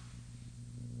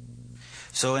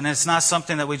 So, and it's not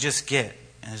something that we just get,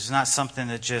 and it's not something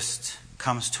that just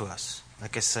comes to us.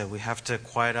 Like I said, we have to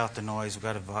quiet out the noise. We've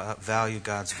got to value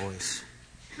God's voice.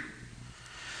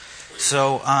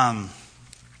 So,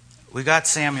 we got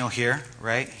Samuel here,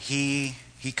 right? He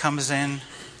comes in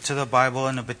to the Bible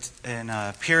in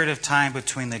a period of time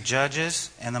between the judges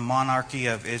and the monarchy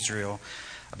of Israel,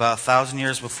 about 1,000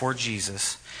 years before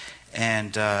Jesus.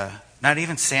 And not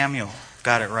even Samuel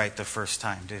got it right the first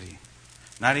time, did he?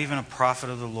 Not even a prophet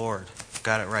of the Lord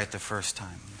got it right the first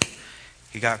time.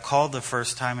 He got called the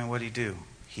first time, and what did he do?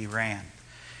 He ran.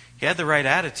 He had the right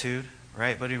attitude,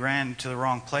 right? But he ran to the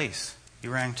wrong place. He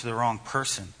ran to the wrong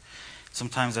person.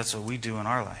 Sometimes that's what we do in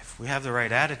our life. We have the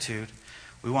right attitude.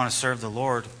 We want to serve the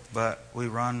Lord, but we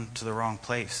run to the wrong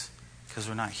place because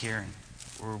we're not hearing.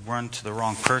 We run to the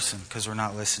wrong person because we're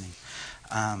not listening.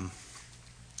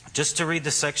 Just to read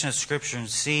the section of Scripture and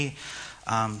see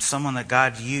someone that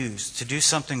God used to do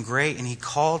something great, and He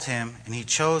called him and He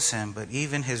chose him, but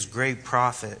even his great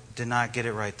prophet did not get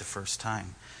it right the first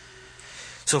time.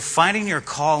 So finding your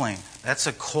calling, that's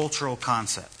a cultural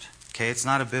concept. Okay, it's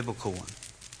not a biblical one.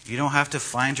 You don't have to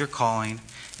find your calling.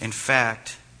 In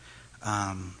fact,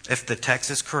 if the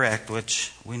text is correct,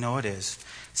 which we know it is,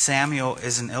 Samuel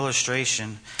is an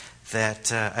illustration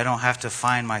that I don't have to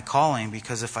find my calling,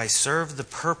 because if I serve the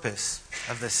purpose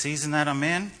of the season that I'm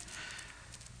in,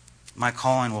 my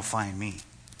calling will find me.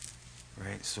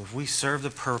 Right? So if we serve the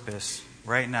purpose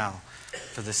right now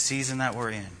for the season that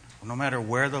we're in, no matter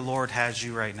where the Lord has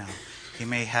you right now, He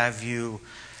may have you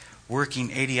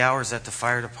working 80 hours at the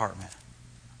fire department,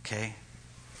 Okay?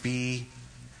 Be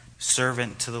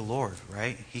servant to the Lord,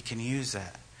 right? He can use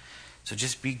that. So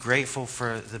just be grateful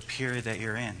for the period that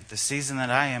you're in. The season that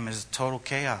I am is total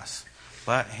chaos.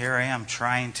 But here I am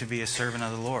trying to be a servant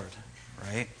of the Lord,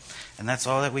 right? And that's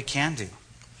all that we can do.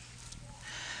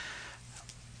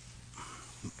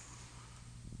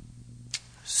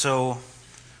 So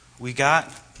we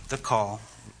got the call.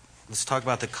 Let's talk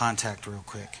about the contact real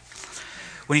quick.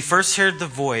 When he first heard the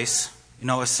voice,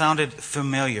 it sounded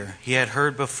familiar. He had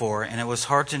heard before, and it was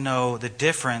hard to know the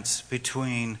difference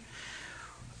between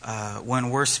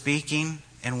when we're speaking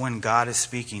and when God is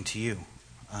speaking to you.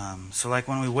 So like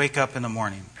when we wake up in the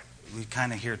morning, we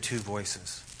kind of hear two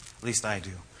voices. At least I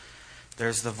do.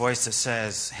 There's the voice that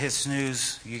says, hit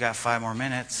snooze, you got 5 more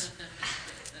minutes.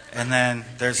 And then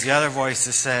there's the other voice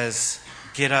that says,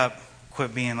 get up,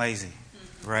 quit being lazy,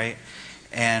 right?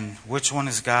 And which one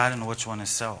is God and which one is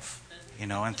self?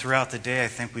 And throughout the day, I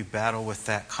think we battle with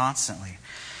that constantly.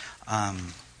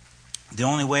 The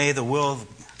only way the will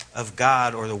of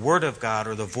God or the Word of God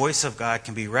or the voice of God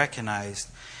can be recognized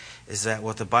is that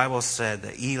what the Bible said,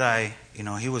 that Eli,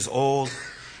 he was old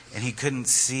and he couldn't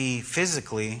see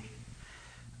physically.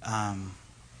 I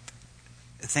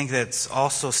think that's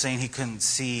also saying he couldn't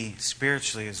see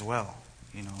spiritually as well.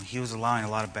 He was allowing a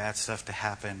lot of bad stuff to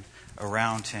happen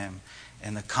around him.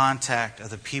 And the contact of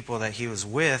the people that he was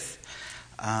with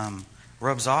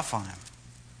rubs off on him,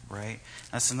 right?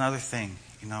 That's another thing.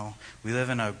 We live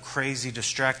in a crazy,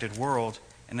 distracted world.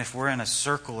 And if we're in a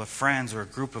circle of friends or a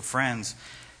group of friends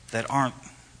that aren't,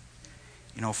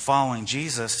 following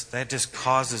Jesus, that just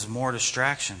causes more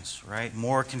distractions, right?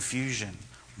 More confusion,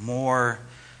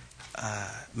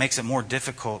 makes it more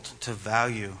difficult to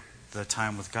value the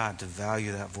time with God, to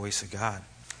value that voice of God.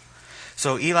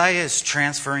 So Eli is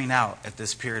transferring out at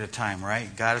this period of time,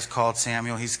 right? God has called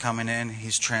Samuel. He's coming in.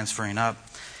 He's transferring up.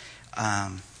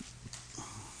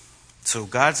 So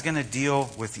God's going to deal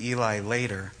with Eli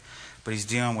later, but he's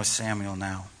dealing with Samuel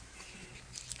now.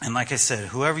 And like I said,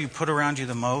 whoever you put around you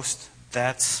the most,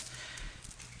 that's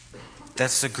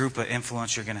the group of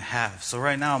influence you're going to have. So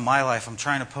right now in my life, I'm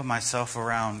trying to put myself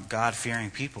around God-fearing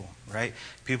people, right?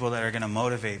 People that are going to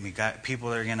motivate me,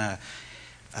 people that are going to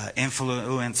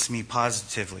influence me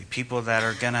positively, people that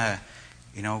are going to,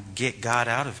 get God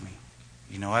out of me.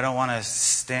 I don't want to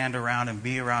stand around and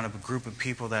be around a group of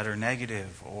people that are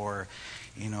negative or,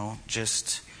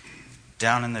 just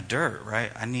down in the dirt,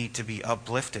 right? I need to be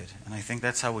uplifted. And I think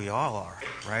that's how we all are,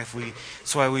 right?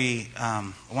 That's why we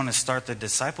want to start the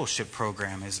discipleship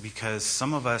program, is because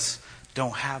some of us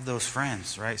don't have those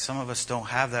friends, right? Some of us don't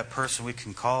have that person we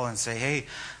can call and say, hey,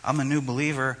 I'm a new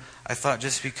believer. I thought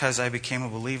just because I became a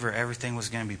believer, everything was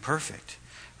going to be perfect,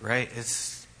 right?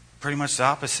 It's pretty much the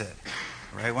opposite,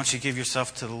 right? Once you give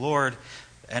yourself to the Lord,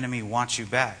 the enemy wants you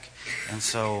back. And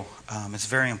so it's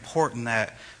very important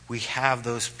that we have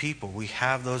those people, we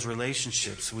have those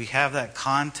relationships, we have that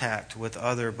contact with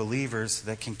other believers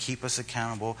that can keep us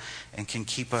accountable and can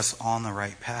keep us on the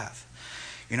right path.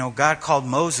 God called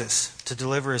Moses to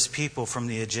deliver his people from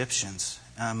the Egyptians.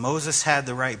 Moses had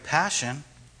the right passion,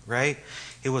 right?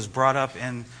 He was brought up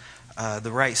in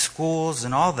the right schools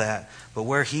and all that. But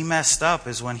where he messed up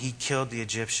is when he killed the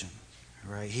Egyptian,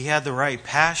 right? He had the right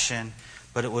passion,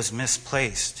 but it was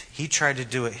misplaced. He tried to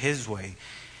do it his way,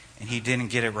 and he didn't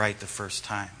get it right the first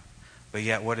time. But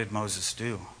yet, what did Moses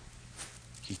do?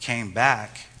 He came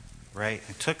back, right?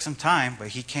 It took some time, but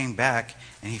he came back,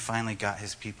 and he finally got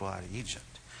his people out of Egypt.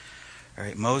 All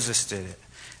right, Moses did it.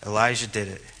 Elijah did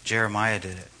it. Jeremiah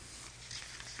did it.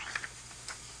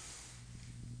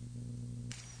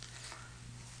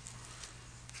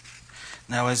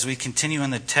 Now, as we continue in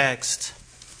the text,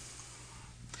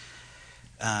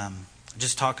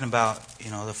 just talking about,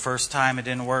 the first time it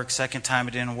didn't work, second time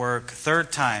it didn't work,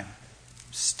 third time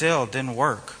still didn't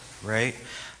work, right?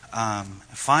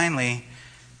 Finally,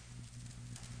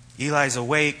 Eli's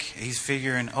awake. He's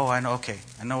figuring, I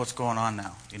know what's going on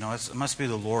now. It must be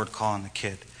the Lord calling the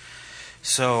kid.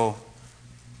 So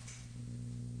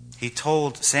he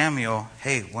told Samuel,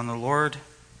 hey, when the Lord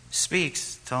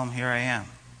speaks, tell him, here I am,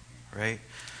 right?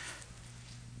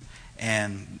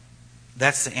 And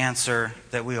that's the answer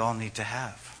that we all need to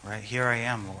have, right? Here I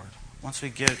am, Lord. Once we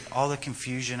get all the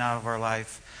confusion out of our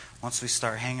life, once we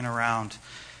start hanging around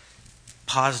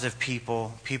positive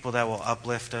people, people that will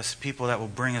uplift us, people that will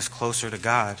bring us closer to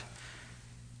God,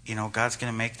 God's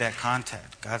going to make that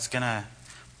contact. God's going to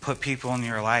put people in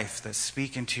your life that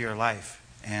speak into your life.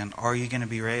 And are you going to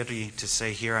be ready to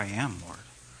say, here I am, Lord?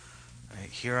 Right?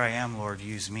 Here I am, Lord,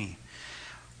 use me.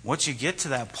 Once you get to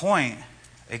that point,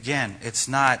 again, it's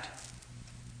not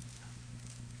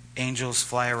angels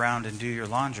fly around and do your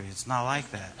laundry. It's not like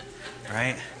that,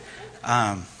 right?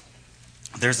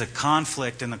 There's a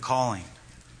conflict in the calling,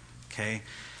 okay?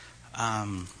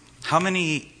 How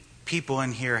many people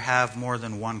in here have more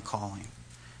than one calling?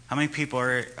 How many people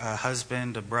are a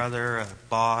husband, a brother, a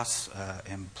boss,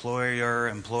 employer,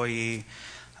 employee?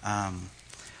 A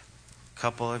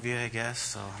couple of you, I guess,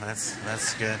 so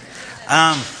that's good.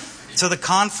 So the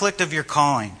conflict of your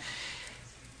calling,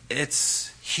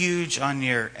 it's huge on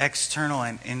your external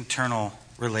and internal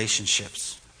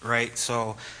relationships, right?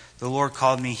 So the Lord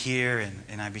called me here,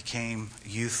 and I became a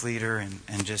youth leader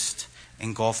and just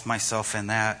engulfed myself in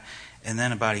that. And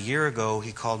then about a year ago,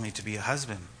 He called me to be a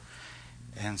husband.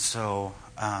 And so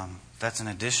that's an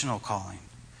additional calling,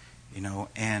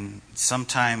 and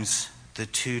sometimes the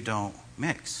two don't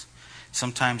mix.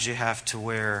 Sometimes you have to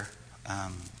wear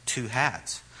two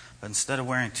hats. But instead of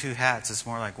wearing two hats, it's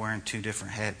more like wearing two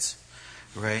different heads,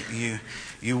 right?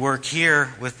 You work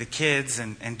here with the kids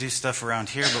and do stuff around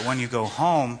here, but when you go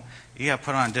home, you got to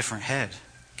put on a different head,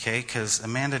 okay? Because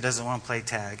Amanda doesn't want to play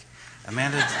tag.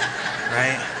 Amanda,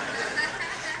 right?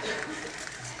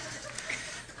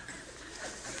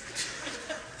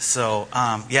 So,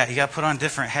 you got to put on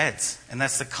different heads. And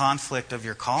that's the conflict of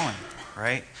your calling,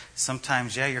 right?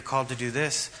 Sometimes, you're called to do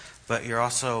this, but you're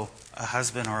also a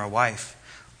husband or a wife.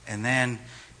 And then,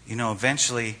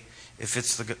 eventually, if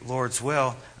it's the Lord's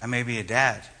will, I may be a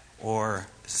dad.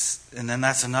 And then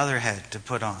that's another head to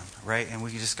put on, right? And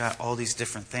we just got all these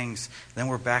different things. Then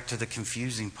we're back to the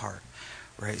confusing part,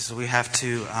 right? So we have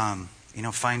to,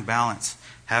 find balance,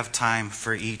 have time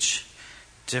for each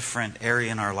different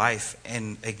area in our life.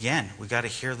 And again, we got to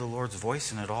hear the Lord's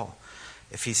voice in it all.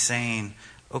 If He's saying,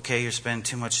 okay, you're spending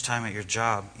too much time at your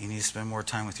job, you need to spend more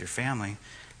time with your family,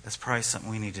 that's probably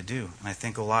something we need to do. And I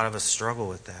think a lot of us struggle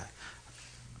with that.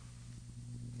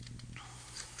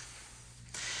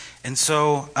 And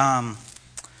so,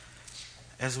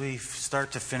 as we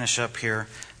start to finish up here,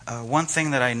 one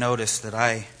thing that I noticed that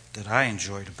I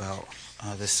enjoyed about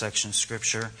this section of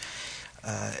Scripture,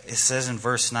 it says in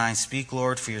verse 9, "Speak,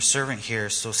 Lord, for your servant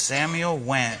hears." So Samuel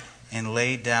went and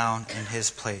laid down in his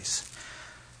place.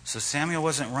 So Samuel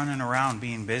wasn't running around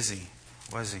being busy,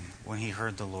 was he, when he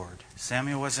heard the Lord?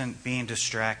 Samuel wasn't being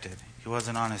distracted. He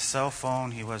wasn't on his cell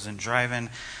phone. He wasn't driving,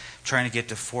 trying to get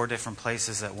to 4 different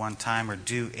places at one time or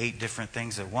do 8 different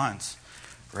things at once,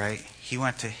 right? He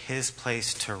went to his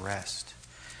place to rest,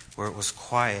 where it was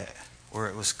quiet, where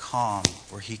it was calm,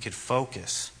 where he could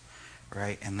focus,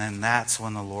 right? And then that's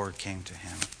when the Lord came to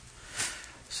him.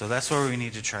 So that's where we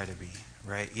need to try to be,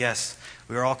 right? Yes,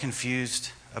 we're all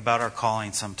confused about our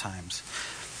calling sometimes.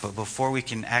 But before we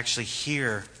can actually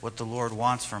hear what the Lord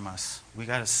wants from us, we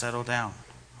got to settle down,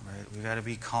 right? We got to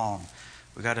be calm.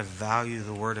 We got to value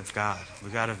the Word of God. We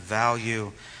got to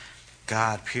value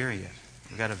God, period.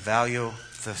 We got to value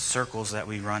the circles that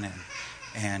we run in.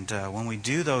 And when we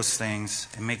do those things,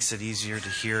 it makes it easier to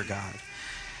hear God.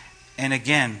 And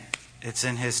again, it's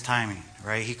in His timing,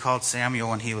 right? He called Samuel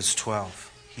when he was 12.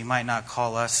 He might not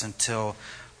call us until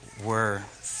we're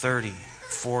 30,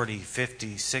 40,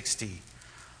 50, 60,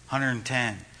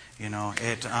 110.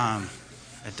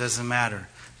 It doesn't matter.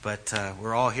 But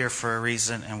we're all here for a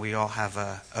reason, and we all have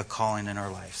a calling in our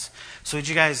lives. So would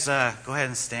you guys go ahead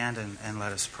and stand and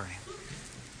let us pray.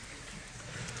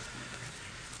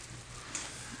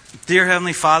 Dear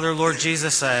Heavenly Father, Lord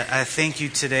Jesus, I thank You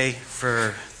today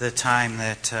for the time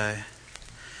that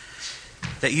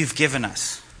You've given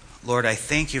us. Lord, I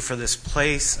thank You for this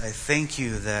place. I thank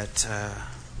You that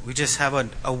we just have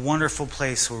a wonderful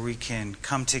place where we can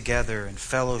come together and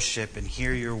fellowship and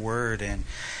hear Your word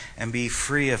and be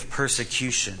free of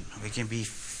persecution. We can be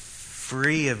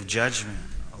free of judgment,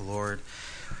 Lord.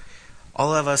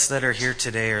 All of us that are here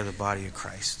today are the body of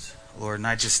Christ, Lord. And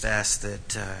I just ask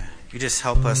that You just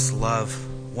help us love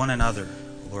one another,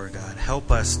 Lord God. Help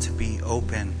us to be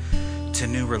open to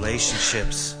new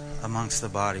relationships amongst the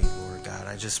body, Lord God.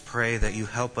 I just pray that You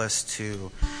help us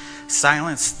to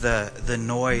silence the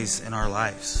noise in our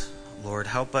lives. Lord,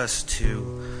 help us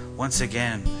to, once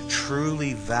again,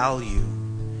 truly value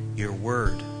Your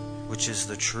word, which is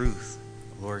the truth,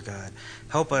 Lord God.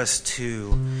 Help us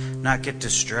to not get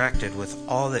distracted with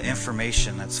all the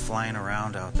information that's flying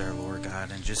around out there, Lord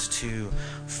God, and just to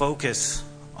focus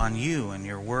on You and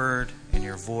Your word and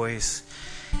Your voice,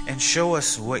 and show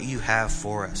us what You have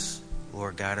for us,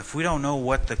 Lord God. If we don't know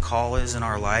what the call is in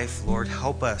our life, Lord,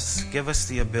 help us. Give us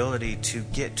the ability to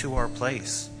get to our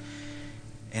place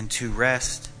and to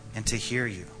rest and to hear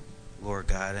You, Lord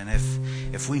God. And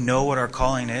if we know what our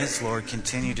calling is, Lord,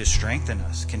 continue to strengthen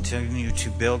us. Continue to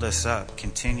build us up.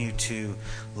 Continue to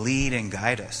lead and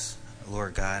guide us,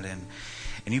 Lord God.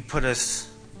 And you put us,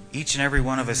 each and every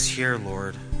one of us here,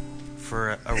 Lord,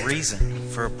 for a reason,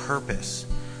 for a purpose.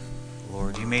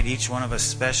 Lord, you made each one of us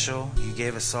special. You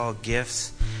gave us all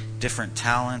gifts, different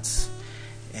talents,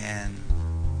 and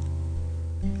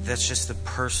that's just the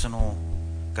personal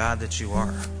God that you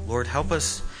are. Lord, help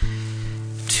us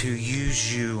to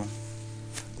use you,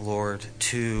 Lord,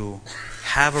 to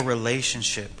have a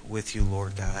relationship with you,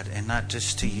 Lord God, and not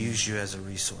just to use you as a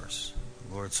resource,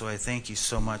 Lord. So I thank you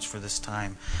so much for this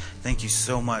time. Thank you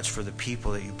so much for the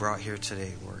people that you brought here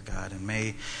today, Lord God. And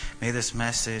may this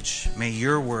message, may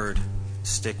your word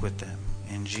stick with them.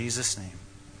 In Jesus' name,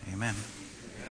 amen.